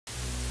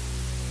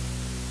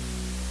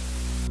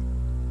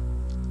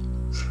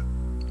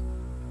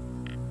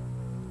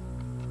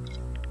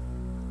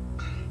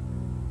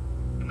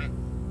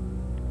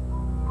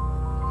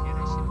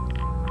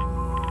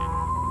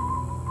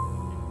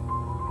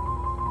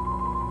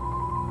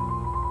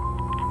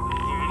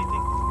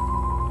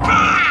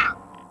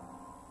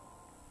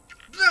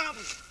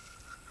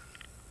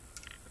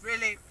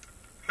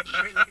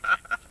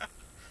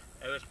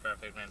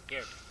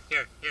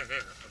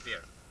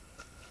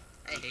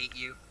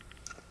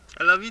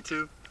I love you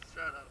too.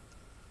 Shut up.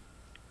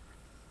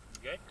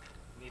 You good?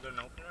 Need an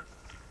opener?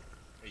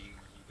 Or you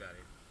got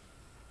it?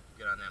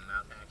 Good on that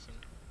mouth action?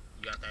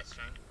 You got that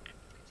strength?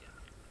 Good job.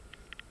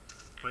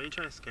 Why are you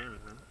trying to scare me,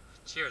 man?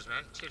 Cheers,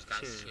 man. Cheers,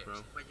 guys. Cheers, bro.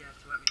 Why you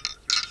have to let me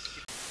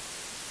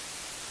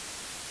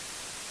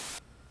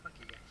Fuck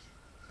you guys.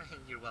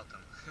 You're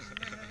welcome.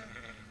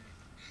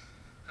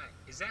 Hi,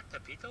 is that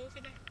Pepito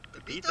over there?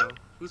 Pepito?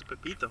 Who's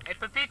Pepito? Hey,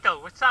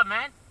 Pepito, what's up,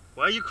 man?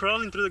 Why are you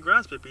crawling through the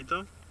grass,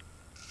 Pepito?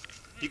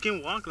 You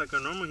can walk like a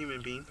normal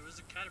human being. There was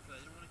a caterpillar. I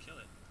didn't want to kill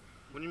it.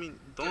 What do you mean?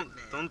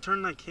 Don't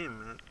turn like him,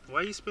 man.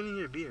 Why are you spilling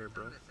your beer,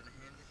 bro? Listen to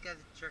him. This guy's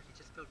a jerk. He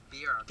just spilled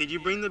beer on me. Did you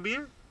bring the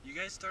beer? You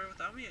guys started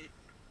without me?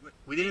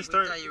 We didn't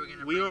start. thought you were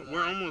gonna We're bring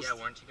more. almost. Yeah,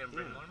 weren't you gonna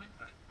bring more, man?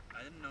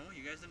 I didn't know.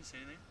 You guys didn't say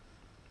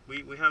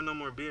anything. We have no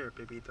more beer,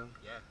 Pepito.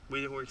 Yeah.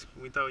 We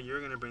thought you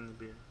were gonna bring the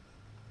beer.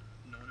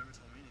 No one ever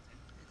told me anything.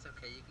 It's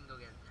okay. You can go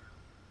get it now.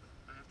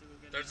 I have to go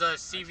get it. There's now. a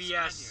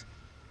CVS.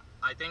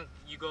 I think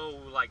you go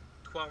like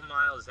 12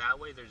 miles that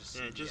way. There's a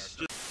CVS. Yeah,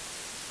 just.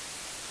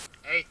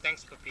 Hey,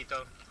 thanks,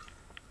 Pepito.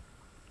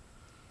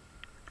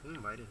 Who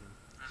invited him?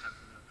 I have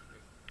no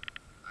clue.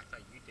 I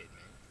thought you did,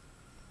 man.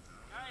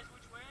 Guys,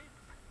 which way?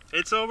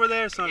 It's over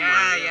there somewhere.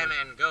 Yeah,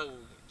 man. Go.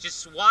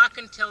 Just walk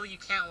until you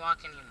can't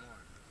walk anymore.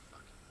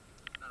 Fuck.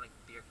 Not like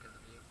beer because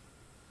of you.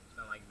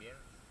 Smell like beer?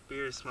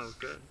 Beer smells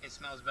good. It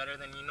smells better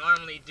than you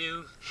normally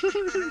do.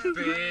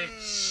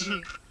 Bitch.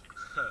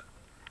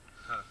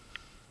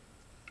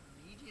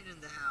 Immediate in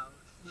the house.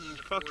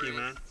 Fuck you,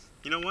 man.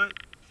 You know what?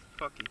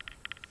 Fuck you.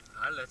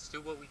 Alright, let's do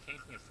what we came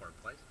here for,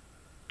 boys.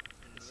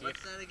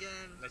 What's that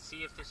again? Let's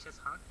see if this shit's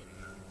haunted.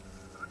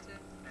 Haunted?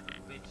 That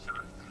bitch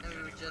haunted. No,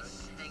 we were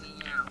just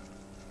hanging out.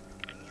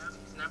 Hanging out?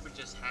 It's never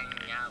just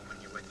hanging out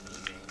when you're with me,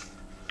 babe.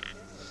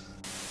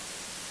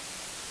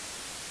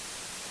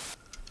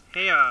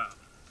 Hey,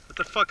 what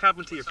the fuck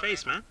happened to your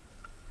face, man?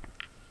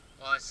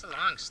 Well, it's a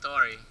long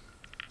story.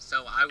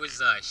 So I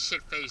was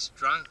shit-faced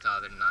drunk the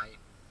other night.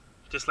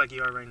 Just like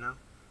you are right now.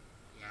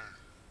 Yeah.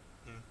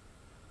 Yeah.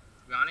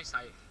 To be honest,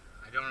 I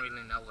don't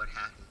really know what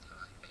happened to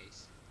my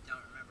face. Don't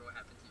remember what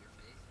happened to your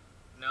face?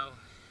 No,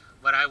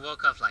 but I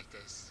woke up like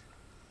this.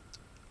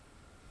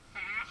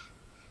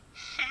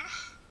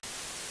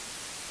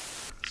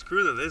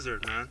 Screw the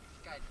lizard, man.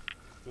 Guys,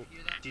 you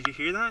hear that? Did you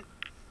hear that?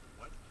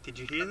 What? Did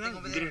you hear Something that?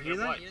 over You there. didn't hear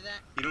that? What? Hear that?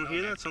 You don't No,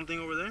 hear man. that? Something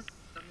over there?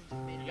 Something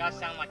just made You it. guys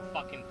sound like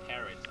fucking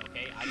parrots,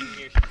 okay? I didn't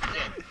hear That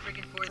shit.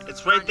 freaking forest It's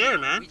is right running. there,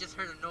 man. We just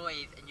heard a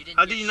noise and you didn't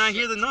How did you not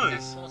hear the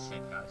That's noise?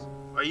 bullshit, guys.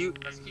 Are you?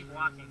 Let's keep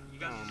walking. You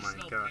guys Oh are my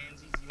just God.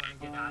 pansies. You want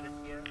to get out of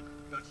here?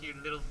 Go to your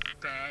little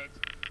bed.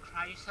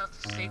 Cry yourself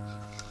to sleep.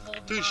 Hold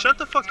Dude, mommy's shut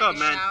the fuck up, hand.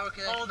 man. Shower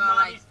 'cause it Hold smell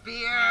mommy's like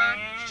beer.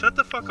 hand. Shut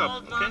the fuck up,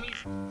 Hold okay? mommy's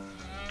hand.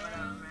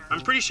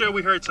 I'm pretty sure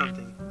we heard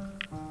something.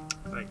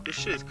 Like, this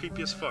shit is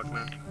creepy as fuck,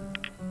 man.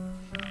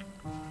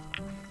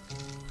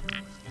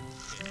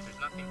 There's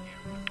nothing here.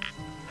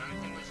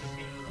 Everything was just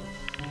being little.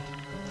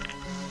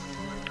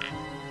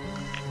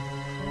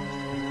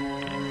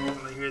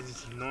 All I hear is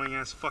these annoying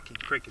ass fucking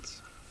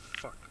crickets.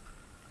 Fuck.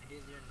 I hear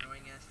your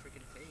annoying ass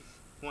freaking face.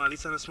 Well, at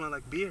least I don't smell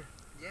like beer.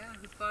 Yeah,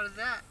 who thought of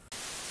that?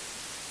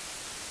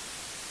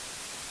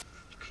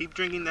 Keep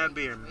drinking that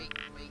beer, man. Wait.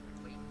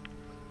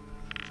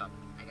 What's up?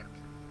 I gotta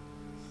pee.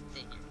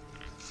 Stay here.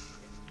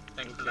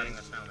 Thanks for Okay. letting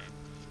us know, man.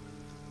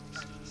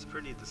 It's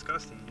pretty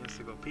disgusting. He has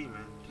to go pee,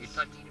 man. You touched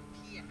I need to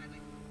pee. I had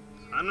like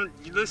beer. I don't.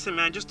 You listen,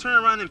 man. Just turn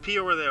around and pee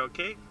over there,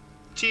 okay?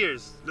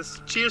 Cheers. Let's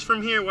cheers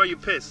from here while you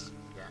piss.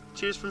 Yeah.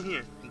 Cheers from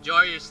here.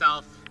 Enjoy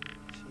yourself.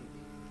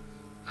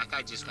 That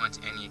guy just wants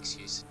any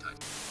excuse to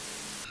touch.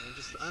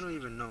 I don't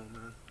even know,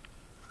 man.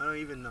 I don't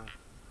even know.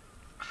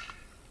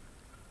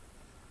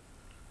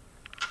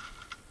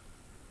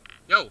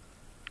 Yo,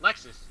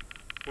 Alexis.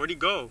 Where'd he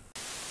go?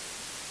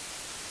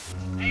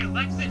 Hey,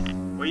 Alexis.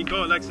 Where you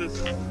go,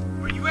 Alexis?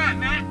 Where you at,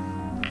 man?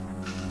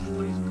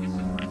 What is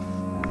pissing?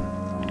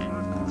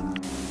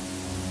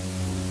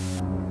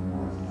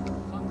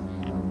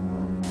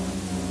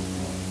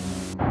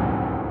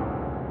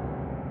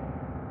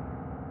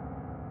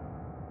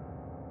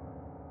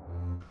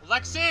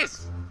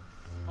 Alexis!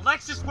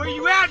 Alexis, where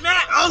you at, man?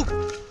 Oh!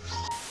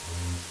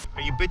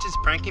 Are you bitches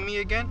pranking me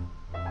again?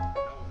 No,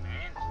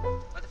 man.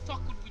 Why the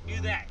fuck would we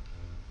do that?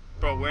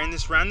 Bro, we're in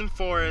this random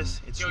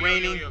forest. It's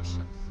raining. Yo,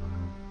 shut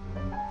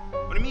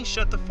What do you mean,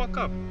 shut the fuck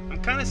up?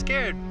 I'm kind of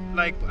scared.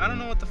 Like, I don't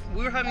know what the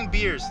we were having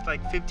beers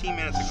like 15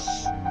 minutes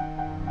ago.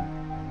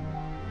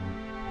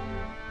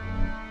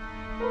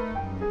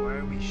 Why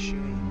are we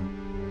shooting?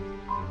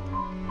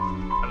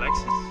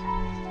 Alexis?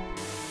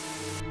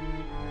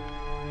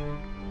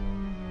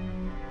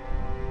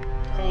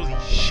 Holy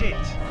shit.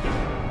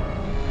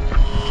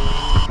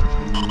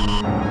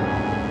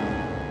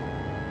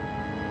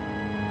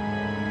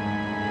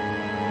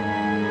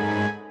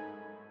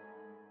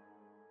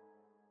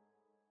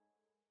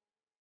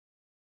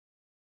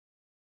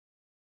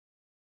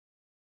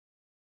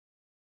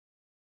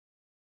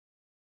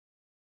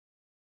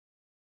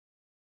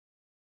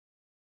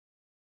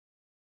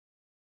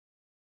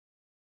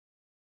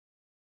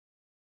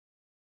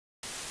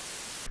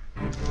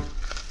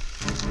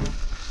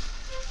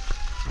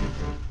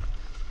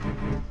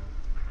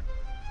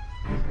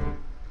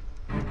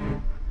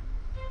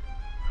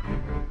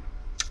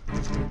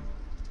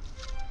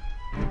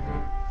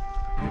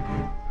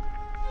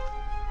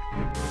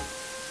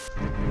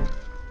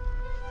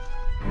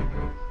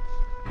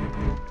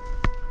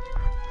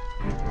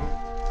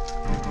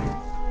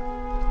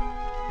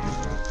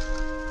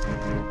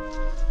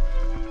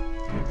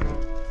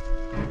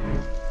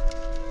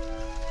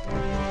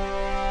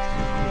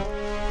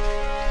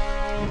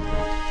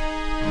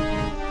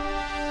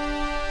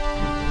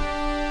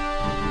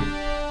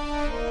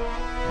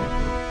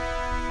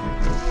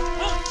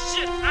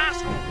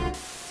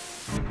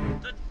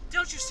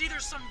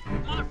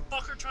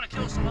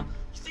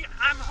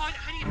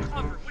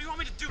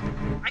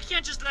 I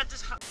can't just let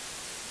this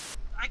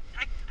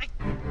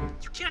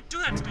you can't do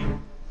that to me.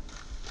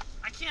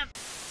 I can't.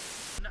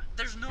 No,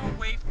 there's no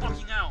way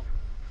fucking out.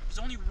 There's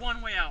only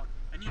one way out,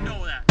 and you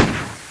know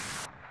that.